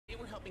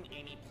helping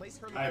Amy place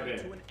her lover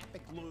to an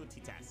epic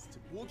loyalty test.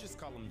 We'll just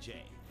call him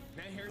Jay.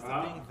 Now here's the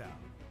thing though.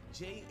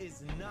 Jay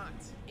is not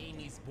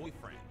Amy's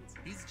boyfriend.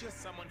 He's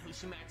just someone who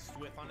she matched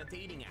with on a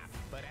dating app.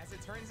 But as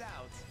it turns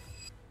out,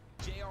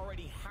 Jay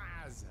already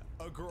has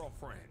a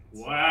girlfriend.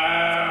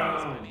 Wow.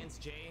 So my man's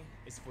Jay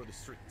is for the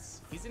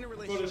streets. He's in a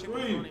relationship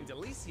with a girl named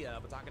Alicia,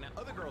 but talking to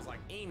other girls like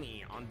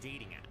Amy on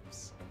dating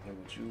apps. I'm here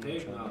with you,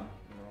 trying to, you know,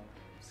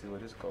 see where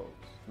this goes.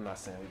 I'm not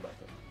saying we about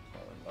to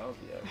fall in love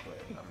yet,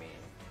 but I mean,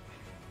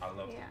 I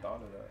love the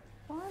thought of that.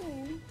 Well, I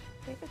mean,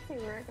 we could see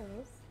where it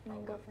goes and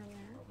then go from there.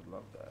 I would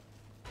love that.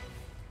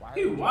 Why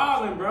he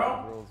wildin',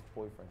 bro. Girl's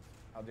boyfriend.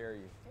 How dare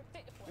you?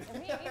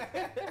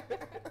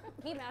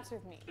 He matched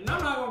with me. And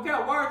I'm not gonna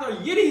count. Why are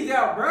those yitties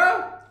out,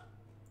 bro?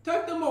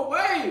 Tuck them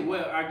away.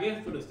 Well, I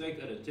guess for the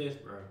sake of the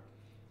test, bro.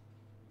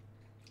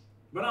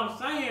 But I'm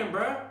saying,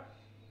 bro,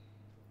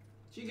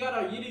 she got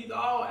her yitties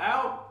all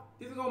out.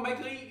 This is gonna make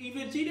her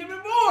even cheat even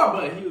more.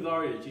 But he was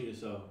already a cheater,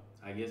 so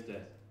I guess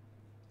that's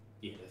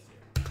that's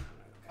it.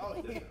 Oh,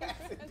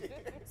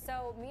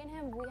 So me and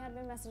him, we had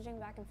been messaging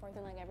back and forth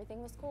and like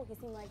everything was cool. He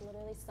seemed like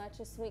literally such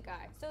a sweet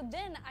guy. So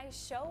then I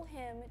show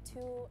him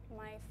to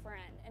my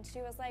friend and she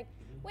was like,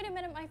 wait a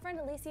minute, my friend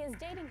Alicia is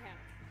dating him.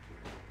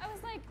 I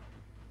was like,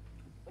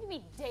 what do you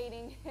mean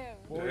dating him?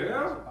 What were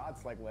your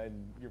thoughts like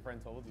when your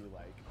friend told you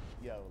like,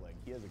 yo, like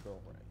he has a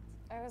girlfriend?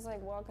 I was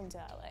like, welcome to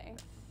LA.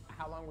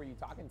 How long were you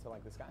talking to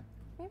like this guy?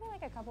 Maybe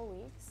like a couple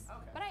weeks.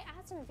 Okay. But I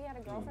asked him if he had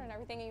a girlfriend and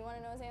everything, and you want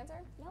to know his answer?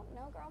 Nope,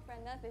 no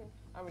girlfriend, nothing.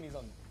 I mean, he's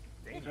on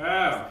dating.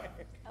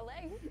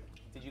 LA.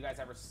 Did you guys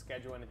ever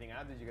schedule anything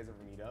out? Did you guys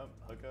ever meet up,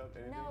 hook up,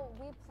 anything? No,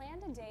 we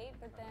planned a date,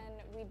 but then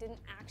we didn't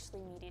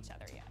actually meet each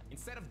other yet.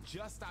 Instead of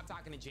just stop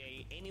talking to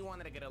Jay, Amy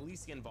wanted to get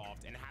Alicia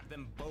involved and have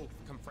them both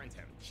confront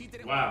him. She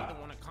didn't even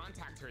want to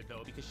contact her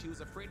though because she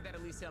was afraid that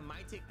Alicia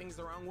might take things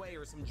the wrong way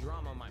or some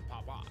drama might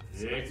pop off.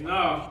 So that's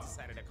why we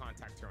decided to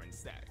contact her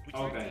instead. We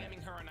tried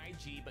DMing her on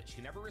IG, but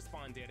she never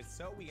responded,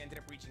 so we ended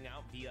up reaching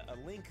out via a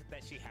link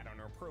that she had on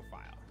her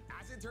profile.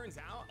 As it turns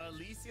out,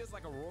 Alicia's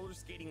like a roller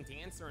skating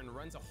dancer and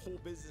runs a whole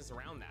business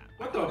around that.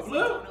 What the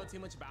flip? I don't know too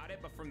much about it,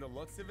 but from the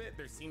looks of it,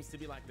 there seems to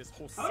be like this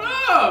whole scene.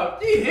 Hold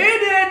up! She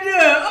hit that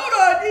job! Hold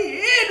on!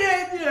 She hit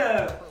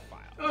that job!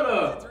 Hold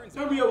up!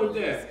 Turn me up with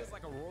that.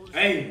 Like a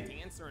hey!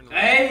 Dancer and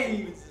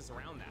hey!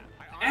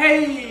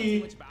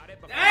 Hey!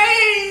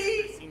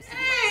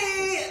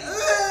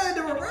 Hey!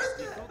 The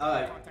reverse.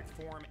 Alright.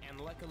 Form, and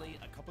luckily,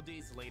 a couple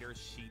days later,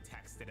 she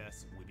texted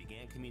us. We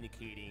began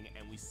communicating,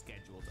 and we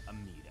scheduled a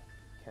meetup.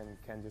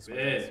 Ken just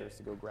went downstairs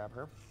to go grab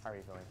her. How are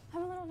you feeling?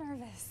 I'm a little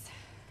nervous.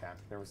 Okay,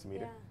 nervous to meet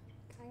her?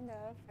 Yeah, kind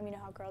of. I mean, you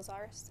know how girls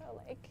are, so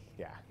like.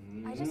 Yeah.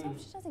 I just hope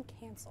she doesn't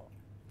cancel.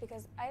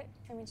 Because I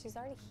mean, she's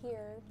already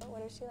here, but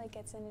what if she like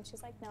gets in and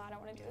she's like, no, I don't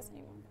want to do this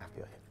anymore. I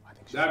feel you. I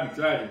think that'd be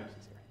tragic.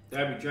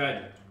 That'd be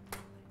tragic.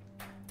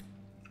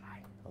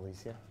 Hi,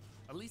 Alicia.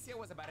 Alicia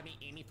was about to meet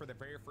Amy for the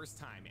very first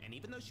time, and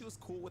even though she was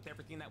cool with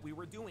everything that we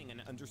were doing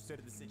and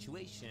understood the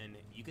situation,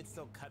 you could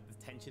still cut the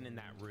tension in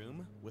that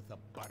room with a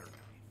butter knife.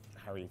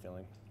 How are you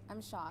feeling?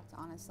 I'm shocked,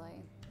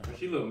 honestly.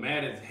 She look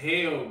mad as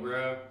hell,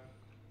 bro.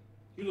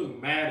 You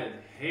look mad as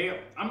hell.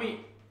 I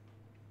mean,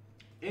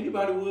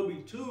 anybody would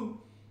be too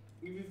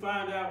if you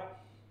find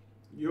out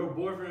your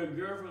boyfriend or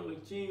girlfriend was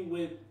cheating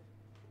with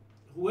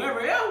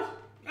whoever else.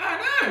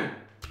 God damn.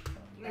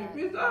 I'm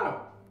pissed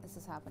off. This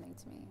is happening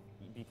to me.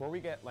 Before we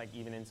get like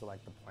even into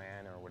like the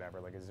plan or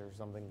whatever, like is there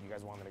something you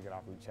guys wanted to get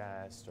off your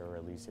chest, or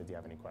Alicia, do you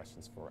have any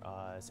questions for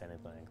us,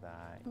 anything like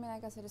that? I mean, I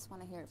guess I just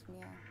want to hear it from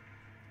you.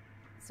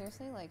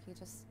 Seriously, like you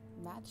just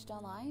matched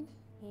online?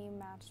 He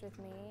matched with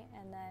me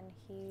and then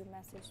he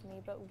messaged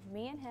me, but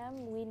me and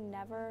him, we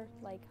never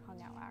like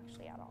hung out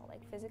actually at all.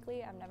 Like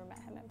physically, I've never met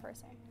him in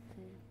person.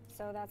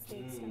 So that's the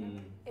extent of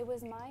it. It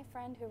was my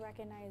friend who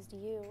recognized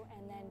you,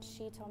 and then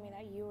she told me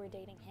that you were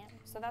dating him.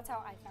 So that's how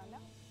I found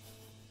out.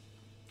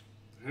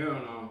 Hell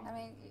no. I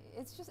mean,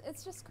 it's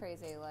just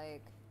crazy.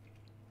 Like,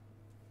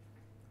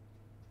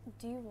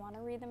 do you want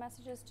to read the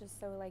messages just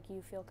so like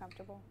you feel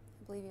comfortable?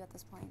 I believe you at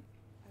this point.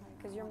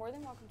 Because you're more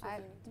than welcome to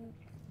if you need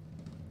to.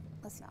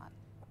 Let's not.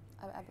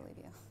 I believe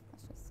you.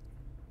 Let's just.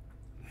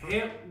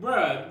 Hell,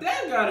 bruh,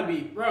 that gotta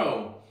be,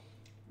 bro.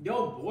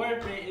 Your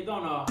boyfriend is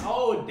on a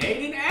whole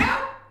dating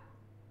app?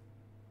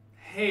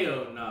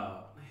 Hell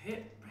no.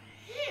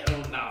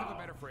 Hell no. A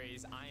better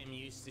phrase, I am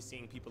used to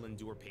seeing people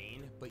endure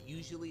pain, but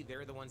usually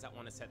they're the ones that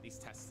want to set these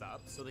tests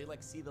up, so they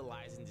like see the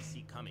lies and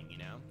deceit coming, you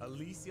know?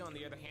 Alicia, on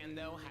the other hand,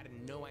 though, had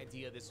no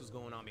idea this was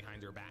going on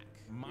behind her back.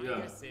 My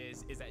guess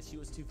is that she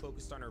was too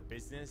focused on her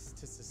business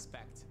to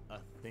suspect a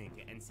thing,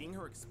 and seeing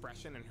her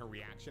expression and her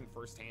reaction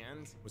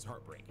firsthand was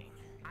heartbreaking.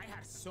 I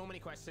had so many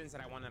questions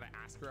that I wanted to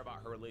ask her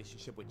about her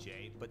relationship with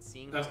Jay, but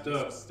seeing that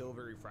this was still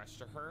very fresh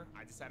to her,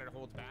 I decided to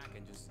hold back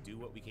and just do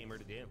what we came here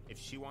to do. If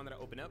she wanted to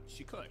open up,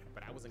 she could,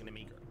 but I wasn't gonna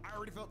make her. I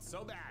already felt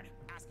so bad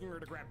asking her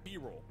to grab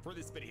B-roll for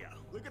this video.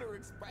 Look at her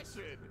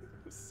expression.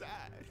 It was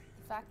sad.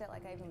 The fact that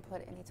like I even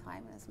put any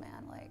time in this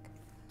man, like.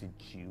 Did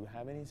you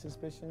have any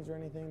suspicions or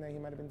anything that he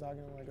might have been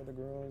talking to like other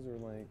girls or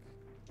like?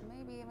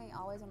 Maybe, I mean,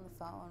 always on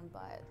the phone,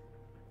 but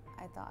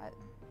I thought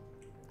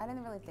I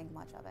didn't really think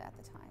much of it at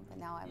the time, but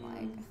now I'm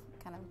like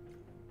kind of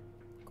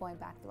going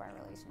back through our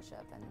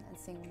relationship and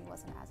seeing when he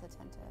wasn't as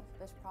attentive.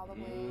 There's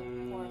probably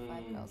 4 or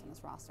 5 girls on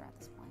his roster at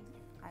this point.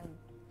 I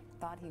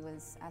thought he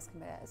was as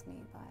committed as me,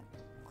 but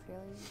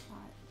clearly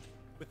not.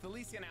 With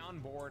Alicia now on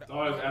board,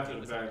 always all we after had to the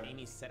do was have fact.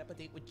 Amy set up a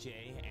date with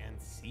Jay and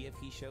see if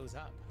he shows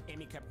up.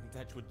 Amy kept in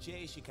touch with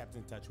Jay, she kept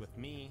in touch with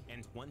me,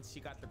 and once she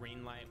got the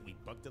green light, we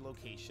booked a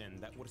location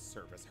that would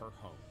serve as her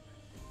home.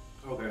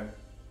 Okay.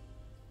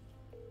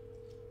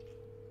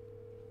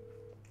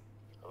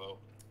 Hello.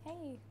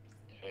 Hey,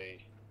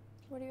 Hey.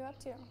 what are you up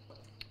to?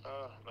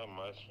 Not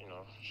much, you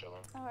know,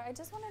 chilling. Oh, I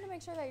just wanted to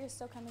make sure that you're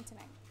still coming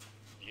tonight.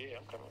 Yeah,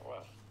 I'm coming.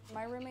 Why?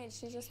 My roommate,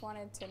 she just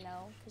wanted to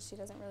know because she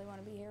doesn't really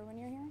want to be here when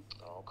you're here.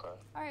 Oh, okay.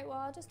 All right, well,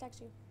 I'll just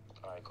text you.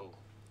 All right, cool.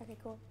 Okay,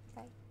 cool.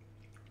 Bye.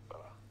 Bye.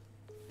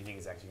 You think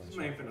he's actually This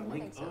gonna man change? finna I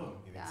link think so. up.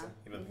 You think Yeah. so?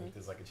 You don't think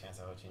there's like a chance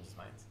that he'll change his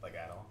mind, like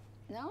at all?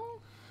 No,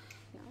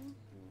 no,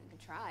 I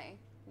could try.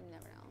 You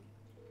never know.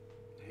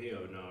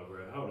 Hell no,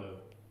 bro. Hold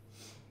up.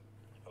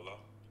 Hello.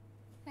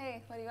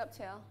 Hey, what are you up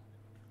to?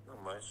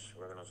 Not much.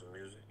 Working on some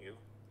music. You?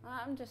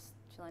 I'm just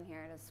chilling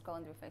here, just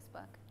scrolling through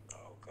Facebook.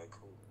 Oh, okay,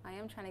 cool. I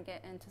am trying to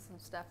get into some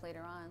stuff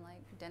later on,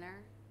 like dinner.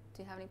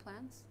 Do you have any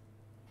plans?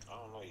 I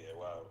don't know yet.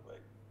 Why?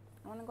 Like,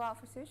 I want to go out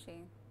for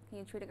sushi. Can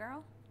you treat a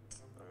girl?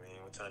 I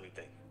mean, what time you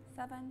think?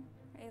 7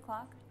 or 8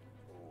 o'clock?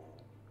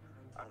 Ooh,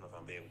 I don't know if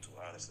I'm be able to.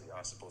 Honestly, I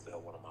was supposed to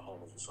help one of my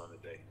homies with something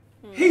today.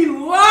 He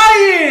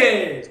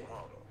lying!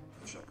 Tomorrow,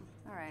 though. For sure.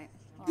 All right.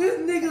 Well, This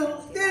I'll nigga, check in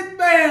with this you.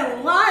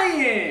 man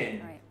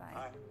lying! All right, bye.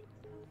 All right.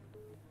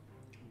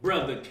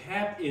 Bro, the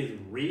cap is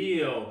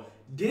real.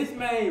 This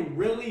man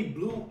really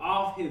blew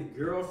off his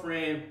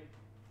girlfriend.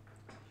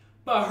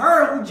 But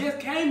her who just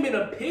came in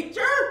a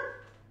picture?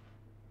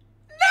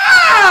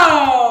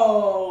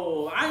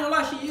 No! I ain't gonna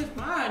lie, she is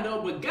fine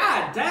though, but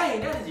god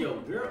dang, that is your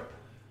girl.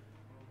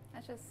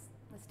 Let's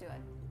do it.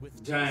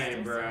 With Dang,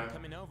 Jay still bruh.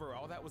 coming over,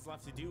 all that was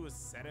left to do was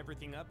set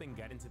everything up and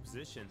get into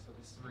position. So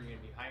this is where you're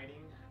gonna be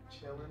hiding,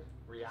 chilling,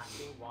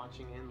 reacting,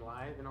 watching in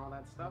live, and all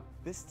that stuff.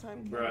 This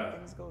time, Bruh. when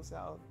things go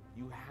south,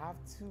 you have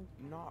to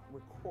not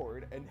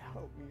record and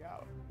help me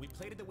out. We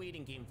played the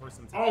waiting game for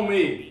some time. On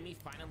me. Amy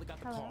finally got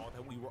the Hello. call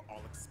that we were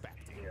all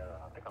expecting. Yeah,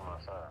 I think I'm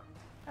outside.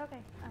 Okay,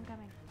 I'm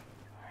coming.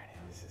 All right,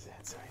 this is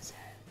it. So he's in.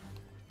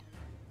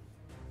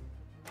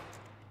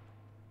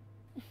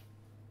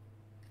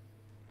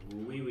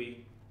 Wee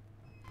wee.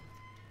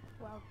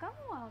 Welcome,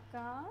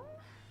 welcome.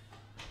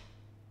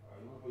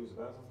 You want to use the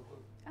bathroom real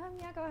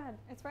quick? Yeah, go ahead.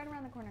 It's right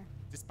around the corner.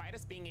 Despite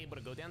us being able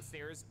to go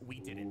downstairs, we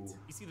didn't.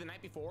 You see, the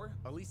night before,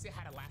 Alicia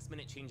had a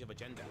last-minute change of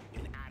agenda,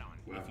 an add-on,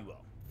 if you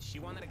will. She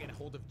wanted to get a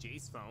hold of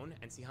Jay's phone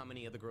and see how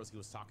many other girls he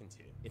was talking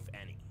to, if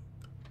any.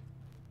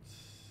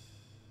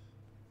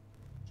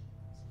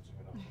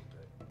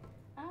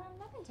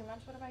 Nothing too much.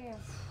 What about you?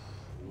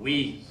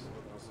 We.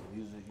 Working on some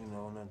music, you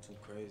know, nothing too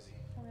crazy.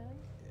 Oh, really?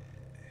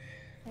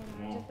 Same,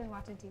 I've just been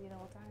watching TV the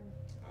whole time.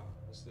 Oh,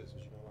 what's this?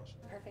 What you been watching?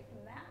 Perfect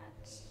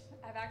match.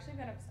 I've actually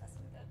been obsessed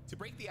with it. To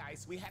break the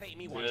ice, we had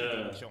Amy watch a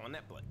dating show on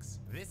Netflix.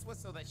 This was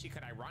so that she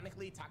could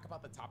ironically talk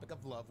about the topic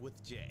of love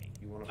with Jay.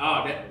 You want to?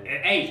 Oh,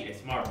 hey,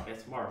 that's smart.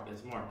 That's smart.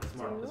 That's smart. That's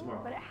smart. That's Do,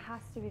 smart. but it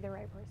has to be the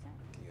right person.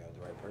 You got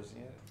the right person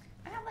yet?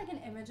 I have like an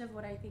image of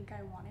what I think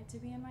I want it to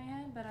be in my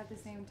head, but at the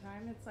same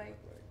time, it's like,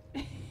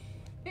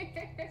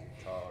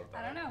 Tall,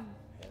 I don't know.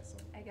 handsome.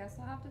 I guess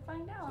I'll have to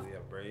find out. Do he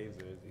have braids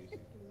or is he?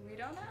 We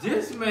don't know.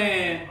 This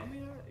man. I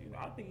mean,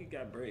 I think he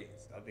got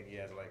braids. I think he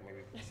has like maybe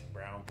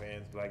brown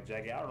pants, black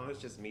jacket. I don't know. It's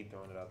just me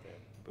throwing it out there.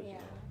 But Yeah. you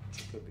know,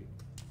 it could be.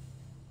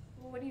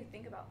 Well, what do you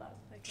think about love?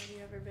 Like, have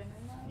you ever been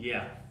in love?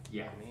 Yeah.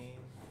 Yeah. I mean,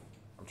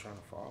 I'm trying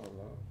to fall in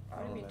love. I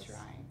What do don't you know, mean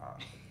trying?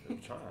 I'm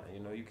trying. You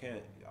know, you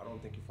can't. I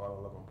don't think you fall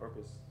in love on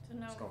purpose. To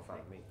know It's gonna if, find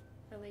like, me.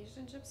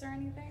 relationships or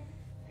anything?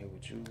 Here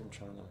with you, I'm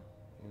trying to,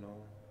 you know,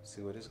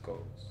 see where this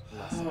goes. I'm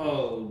not saying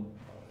Oh.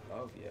 I don't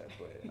love yet,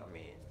 but I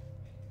mean,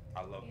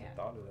 I love Yeah. the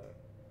thought of that.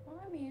 Well,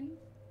 I mean,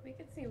 we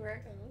could see where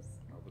it goes.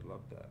 I would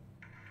love that.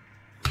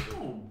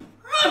 Oh,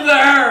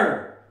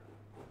 brother!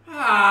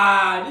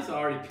 Ah, this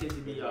already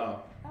pissing me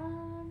off.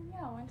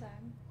 Yeah, one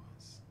time.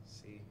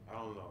 See, I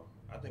don't know.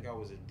 I think I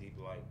was in deep,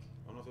 like,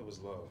 I don't know if it was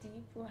love.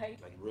 Deep, like.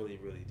 Like, really,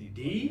 really deep.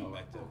 Deep? I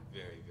liked her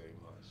very, very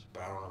much.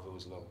 But I don't know if it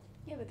was love.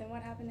 Yeah, but then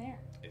what happened there?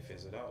 It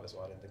fizzled out. That's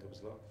why I didn't think it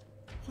was love.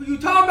 Who you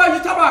talking about?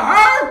 You talking about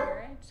her?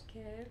 Marriage,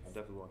 kids. I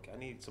definitely want. I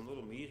need some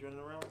little me's running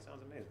around.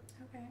 Sounds amazing.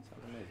 Okay.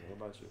 Sounds amazing. What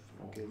about you?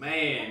 You want kids?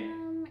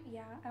 Man.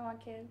 Yeah, I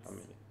want kids. How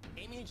many?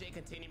 Amy and Jay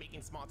continue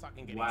making small talk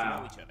and getting Wow.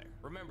 to know each other.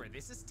 Remember,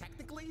 this is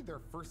technically their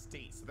first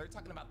date, so they're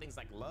talking about things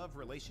like love,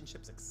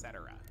 relationships,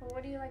 etc. Well,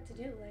 what do you like to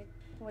do? Like,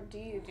 what do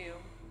you do?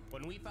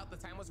 When we felt the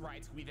time was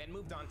right, we then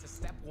moved on to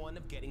step one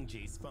of getting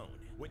Jay's phone,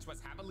 which was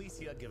have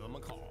Alicia give him a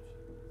call.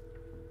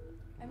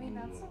 I mean,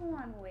 that's a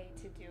one way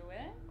to do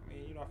it. I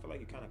mean, you know, I feel like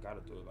you kind of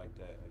got to do it like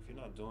that. If you're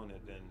not doing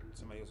it, then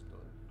somebody else will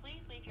do it.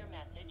 Please leave your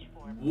message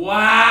for.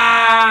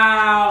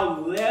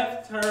 Wow.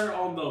 Left her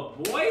on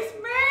the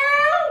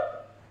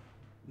voicemail?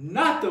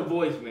 Not the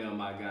voicemail,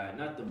 my guy.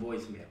 Not the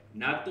voicemail.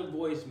 Not the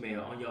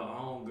voicemail on your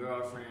own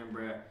girlfriend,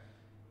 bruh.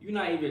 you're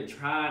not even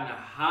trying to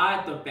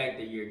hide the fact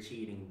that you're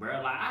cheating,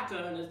 bro. Like, I can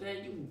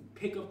understand you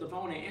pick up the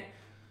phone and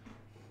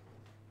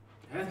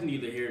that's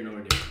neither here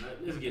nor there.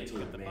 Let's get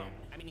to it, man.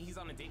 I mean, he's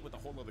on a date with a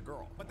whole other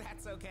girl, but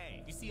that's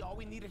okay. You see, all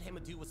we needed him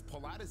to do was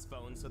pull out his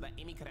phone so that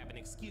Amy could have an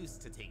excuse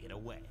to take it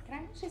away. Can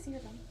I actually see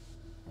your phone?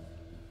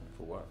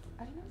 For what?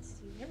 I don't know.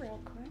 See it real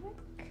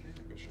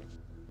quick. Sure.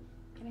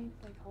 Can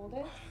I like hold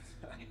it?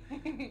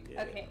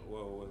 Yeah. Okay.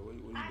 Whoa, what are you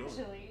doing?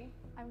 Actually,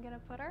 I'm gonna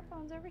put our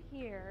phones over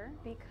here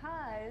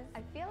because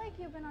I feel like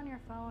you've been on your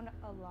phone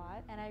a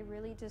lot and I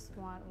really just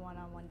want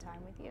one-on-one time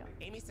with you.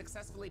 Amy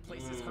successfully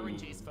places her and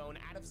Jay's phone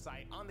out of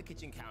sight on the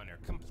kitchen counter,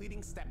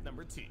 completing step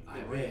number 2. You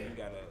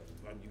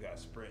gotta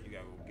sprint. You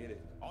gotta go get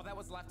it. All that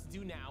was left to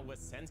do now was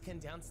send Ken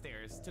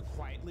downstairs to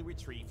quietly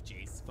retrieve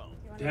Jay's phone.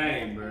 You wanna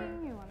Dang, do bro.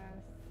 something? You wanna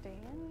stay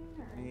in?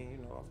 Or? I mean, you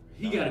know,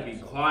 He gotta be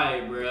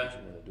quiet, bro. What you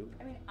gonna do?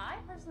 I mean, I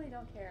personally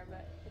don't care,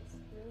 but it's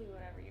really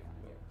whatever you want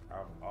to do.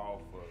 I'm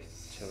all for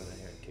chilling in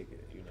here and kicking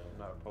it. You know, I'm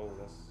not opposed.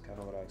 That's kind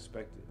of what I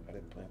expected. I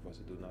didn't plan for us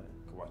to do nothing.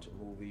 Could watch a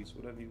movies,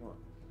 whatever you want.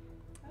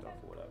 Okay. Down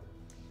for whatever.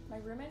 My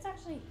roommate's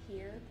actually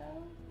here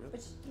though, Really?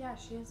 but yeah,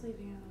 she is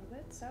leaving in a little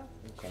bit, so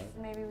Okay.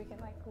 Maybe we can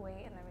like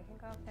wait and then we can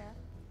go up there.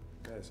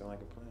 Yeah, it sounds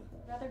like a plan.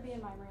 I'd rather be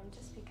in my room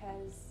just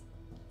because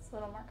it's a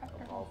little more I'm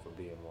all comfortable. for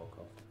being more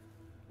comfortable.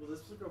 Will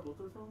this pick up both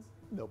our phones?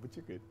 No, but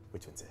you're good.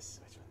 Which one's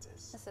this? Which one's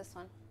this? It's this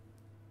one.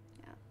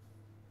 Yeah.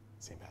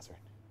 Same password.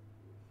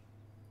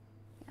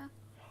 Yeah.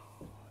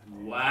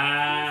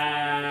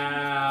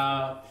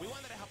 Wow. We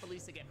wanted to help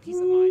Elisa get peace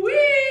of mind. Pretty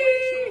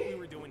sure what we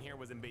were doing here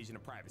was invasion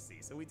of privacy,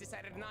 so we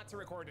decided not to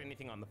record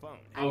anything on the phone.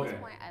 At Okay. this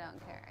point, I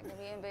don't care. It could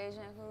be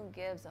invasion. Who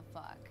gives a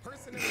fuck?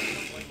 Personally, I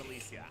don't blame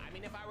Alicia. I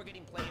mean, if I were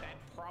getting played,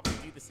 I'd probably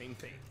do the same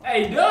thing.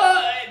 Hey,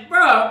 duh,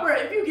 bro,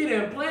 if you get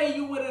in play,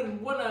 you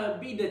wouldn't wanna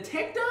be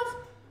detective?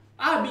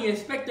 I'd be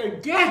Inspector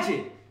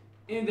Gadget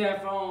in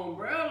that phone,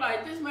 bro.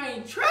 Like, this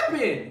man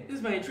tripping.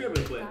 This man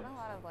tripping, but Got a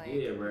lot of like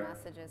yeah, bro.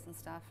 messages and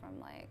stuff from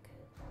like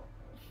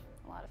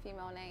a lot of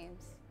female names.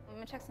 I'm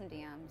gonna check some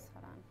DMs.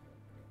 Hold on.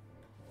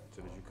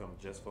 So did you come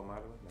just for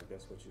modeling? Like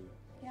that's what you?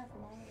 Yeah, for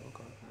mine.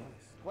 Okay,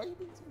 nice. Why you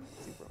being so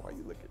easy, bro? Why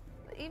you looking?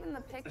 Even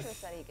the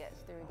pictures that he gets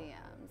through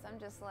DMs, I'm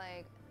just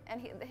like, and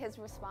his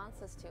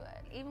responses to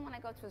it. Even when I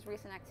go to his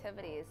recent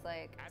activities,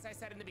 like, As I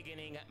said in the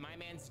beginning, my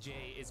man's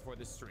Jay is for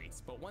the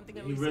streets. But one thing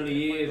He Elisa really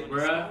didn't is, find on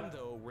his bruh. phone,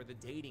 though, were the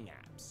dating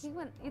apps. he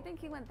went. You think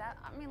he went that?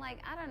 I mean, like,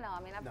 I don't know. I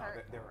mean, I've No,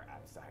 heard. there are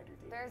apps to hide your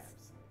dating There's-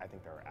 apps. I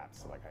think there are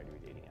apps to like hide your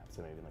dating apps,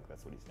 so maybe like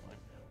that's what he's doing,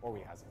 or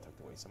he has them tucked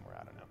away somewhere.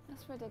 I don't know.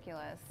 That's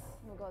ridiculous.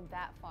 We'll go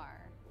that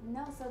far.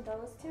 No, so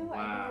those two, I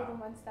think Wow. are the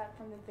ones that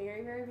from the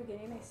very, very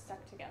beginning they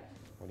stuck together.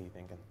 What are you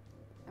thinking?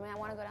 I mean, I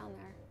want to go down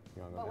there,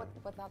 You want to go but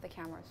down? without the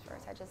cameras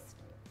first. I just,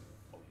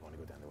 Oh, you want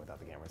to go down there without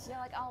the cameras? yeah,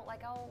 I'll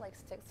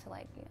stick to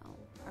like, you know,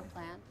 our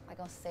plan.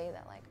 Like I'll say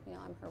that like, you know,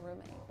 I'm her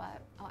roommate,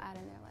 but I'll add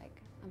in there like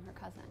I'm her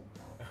cousin.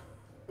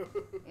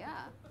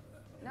 Yeah.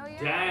 No,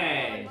 yeah.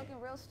 Dang. I'm looking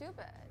real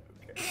stupid.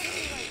 Like,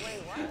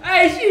 wait, what?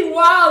 Hey, she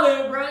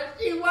wildin', bro.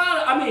 She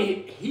wildin'. I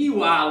mean, he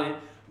wildin',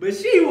 but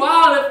she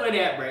wildin' for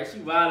that, bro. She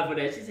wildin' for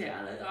that. She said,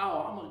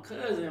 "Oh, I'm a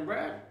cousin,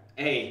 bro."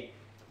 Hey,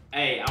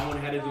 I wonder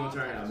how this gonna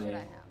turn out, Should I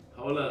man. have?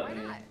 Hold up, Why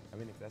man. not? I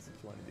mean, if that's what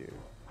you want to do,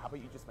 how about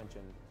you just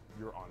mention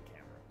you're on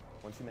camera?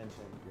 Once you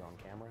mention you're on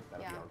camera,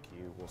 that'll be Yeah. our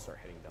cue. We'll start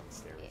heading down the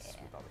stairs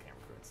Yeah. with all the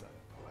camera crew and stuff.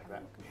 Like I'm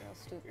that. looking real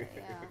stupid.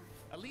 Yeah.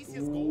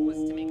 Alicia's goal was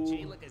to make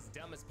Jay look as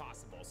dumb as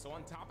possible, so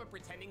on top of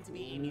pretending to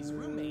be Amy's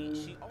roommate,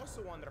 she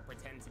also wanted to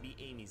pretend to be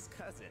Amy's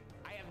cousin.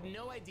 I have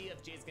no idea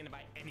if Jay's gonna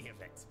buy any of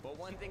it, but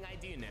one thing I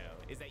do know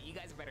is that you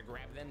guys better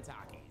grab them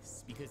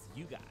Takis, because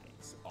you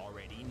guys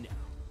already know.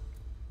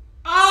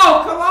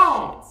 Oh, come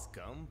on, It's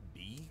gonna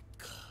be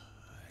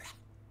good.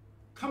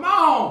 come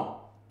on.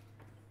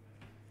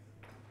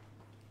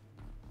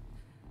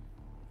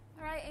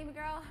 All right, Amy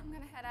girl, I'm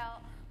gonna head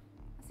out.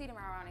 I'll see you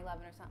tomorrow around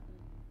 11 or something.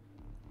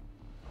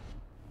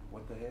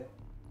 What the hell?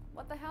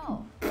 What the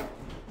hell?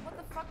 What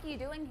the fuck are you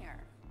doing here?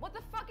 What the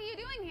fuck are you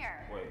doing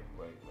here? Wait.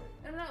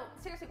 No,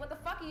 seriously, what the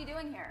fuck are you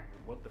doing here?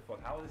 What the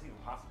fuck? How is this even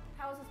possible?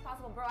 How is this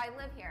possible, bro? I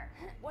live here.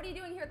 What are you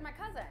doing here with my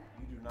cousin?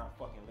 You do not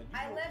fucking live. You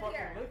I don't live fucking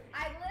here. live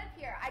I live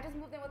here. I just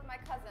moved in with my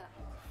cousin.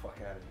 Fuck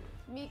out of here.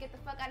 Me, get the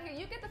fuck out of here.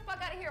 You get the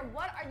fuck out of here.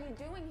 What are you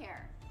doing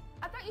here?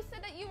 I thought you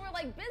said that you were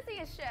like busy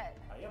as shit.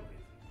 I am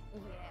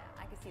busy. Yeah,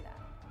 I can see that.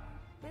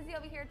 Busy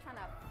over here trying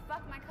to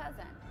fuck my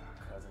cousin.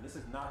 Cousin, this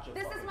is not your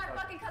This is my cousin.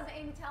 fucking cousin,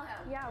 Amy. Tell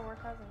him. Yeah, we're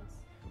cousins.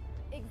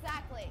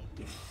 Exactly.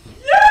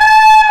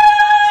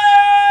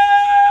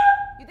 Yeah!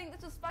 You think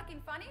this was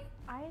fucking funny?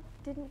 I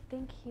didn't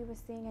think he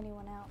was seeing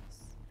anyone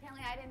else.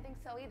 Apparently I didn't think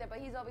so either, but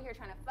he's over here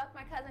trying to fuck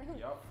my cousin who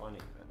Y'all funny,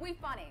 man. we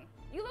funny.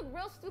 You look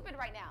real stupid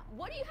right now.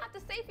 What do you have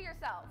to say for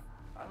yourself?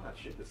 I got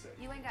shit to say.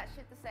 You ain't got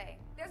shit to say.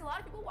 There's a lot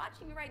of people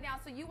watching you right now,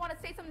 so you want to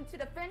say something to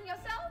defend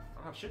yourself?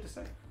 I don't have shit to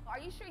say. Are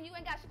you sure you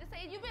ain't got shit to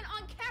say? You've been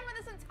on camera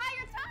this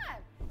entire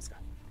time. Let's go.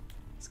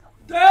 Let's go.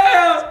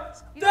 Damn!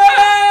 You look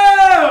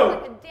Damn!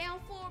 like a damn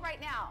fool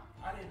right now.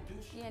 I didn't do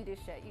shit. You didn't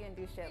do shit. You didn't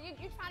do shit.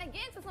 You're trying to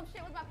get into some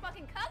shit with my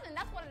fucking cousin.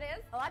 That's what it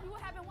is. A lot of people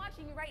have been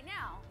watching you right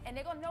now, and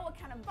they're gonna know what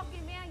kind of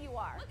fucking man you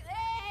are. Look,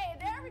 hey,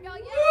 there we go.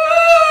 Yeah.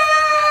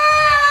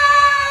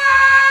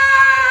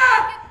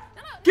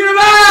 Get him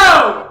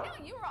out!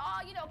 You were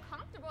all,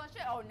 comfortable and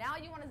shit. Oh, now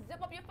you want to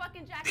zip up your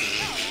fucking jacket and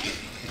go, right?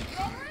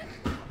 You over it?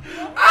 You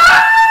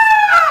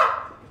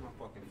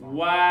over it?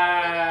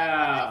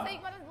 Wow. So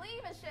you want to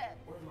leave and shit.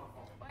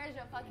 Where's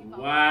your fucking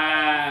phone?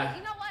 Wow.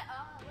 You know what?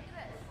 Look at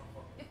this.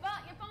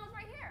 Your phone's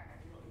right here.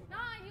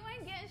 Nah, you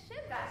ain't getting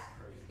shit back.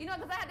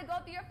 Because I had to go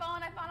through your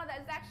phone. I found out that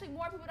there's actually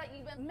more people that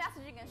you've been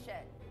messaging and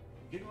shit.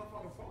 Give me my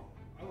fucking phone.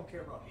 I don't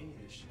care about any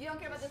of this shit. You don't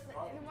care about this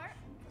anymore?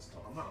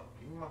 I'm out.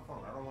 Give me my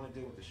phone. I don't want to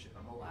deal with this shit.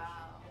 I'm over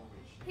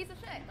this shit. Piece of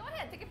shit. Go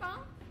ahead. Take your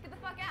phone. Get the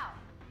fuck out.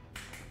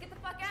 Get the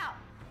fuck out.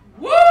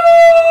 Woo!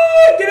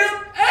 Get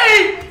him!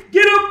 Hey!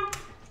 Get him!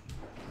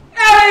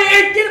 Out of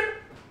here! Get him!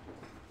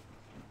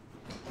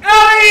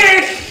 Out of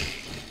here!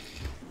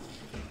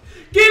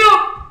 Get him!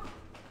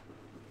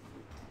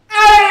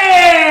 Out of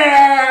here!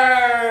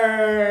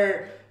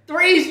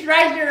 3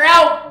 strikes, you're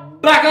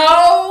out,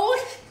 bucko!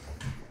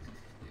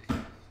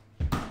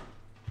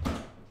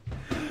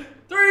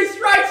 3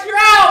 strikes, you're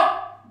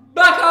out,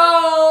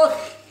 bucko!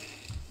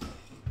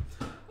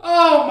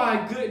 Oh my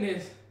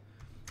goodness.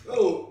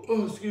 Oh,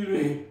 excuse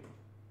me.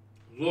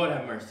 Lord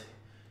have mercy.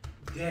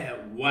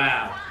 Dad,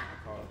 wow.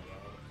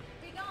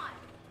 Be gone.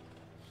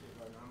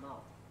 I'm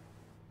out.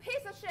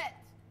 Piece of shit.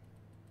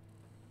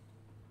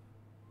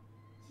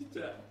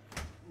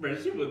 Bruh,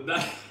 she was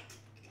not.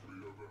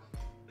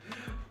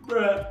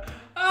 Bruh.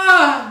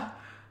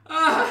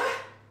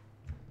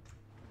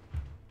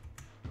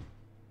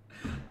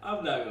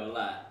 I'm not gonna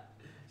lie.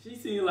 She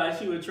seemed like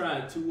she was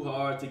trying too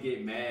hard to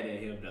get mad at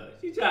him though.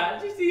 She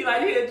seemed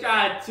like she was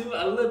trying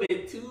a little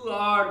bit too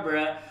hard,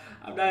 bruh.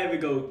 I'm not even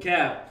gonna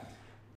cap.